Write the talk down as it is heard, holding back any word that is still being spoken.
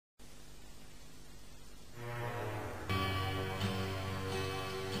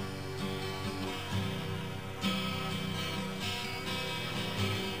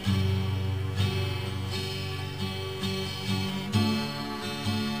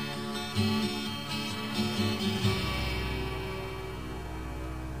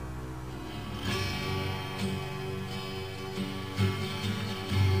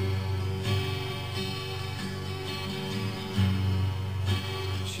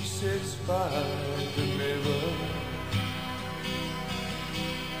sits by the river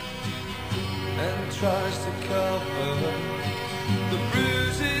and tries to cover the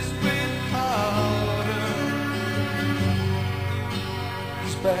bruises with powder.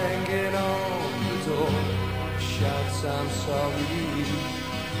 He's banging on the door, shouts I'm sorry,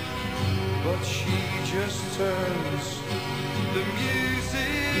 but she just turns the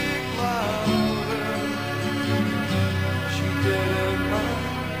music louder. She didn't mind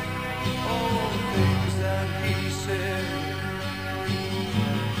all the things that he said.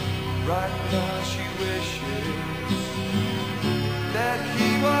 Right now she wishes that he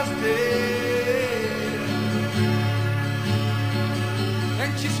was dead.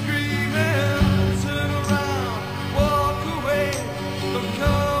 And she's screaming, turn around, walk away, I'm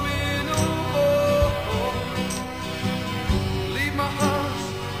coming home. Leave my house,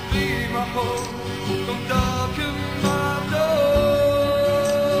 leave my home, come darken my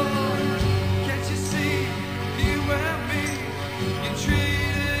door. Can't you see, you and me, you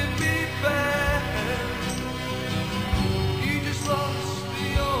treated me bad. You just lost the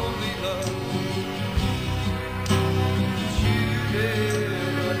only love that you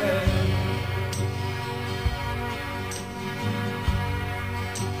ever had.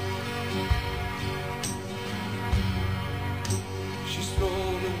 She's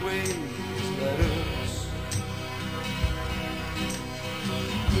thrown away his letters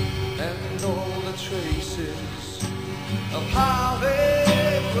and all the traces of how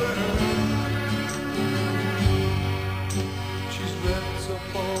they were. She's ripped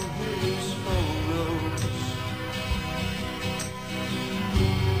up all his photos,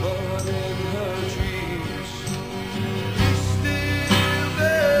 but in her dreams he's still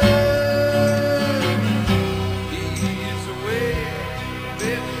there. He's away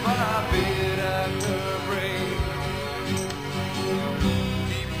bit by bit at her brain.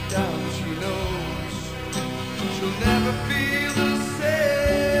 Deep down she knows she'll never feel the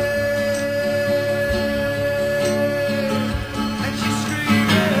same. And she's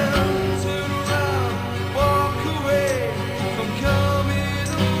screaming, turn around, walk away, I'm coming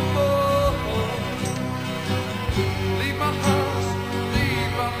home. Leave my house,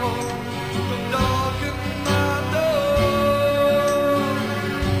 leave my home, come darken my door.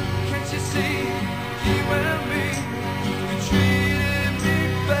 Can't you see, you and me, you treated me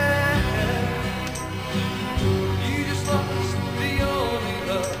bad. You just lost the only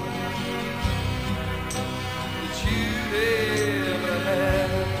love that you ever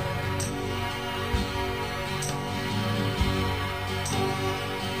had.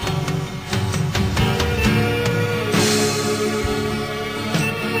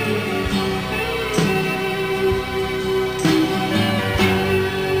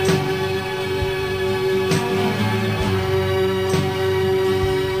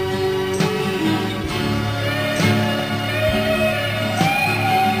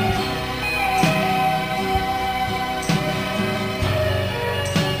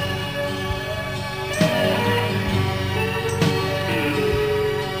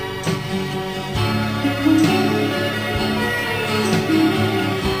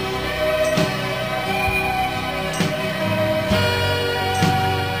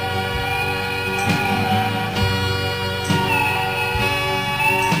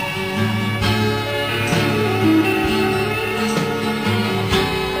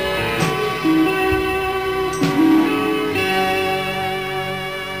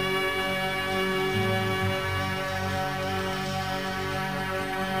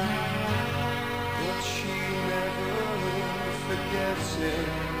 But she never forgets him.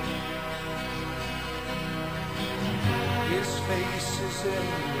 His face is in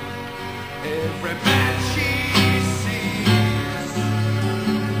every man she sees.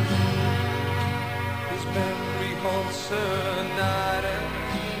 His memory haunts her night and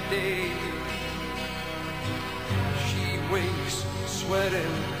day. She wakes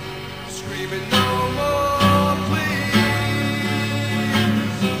sweating, screaming no more.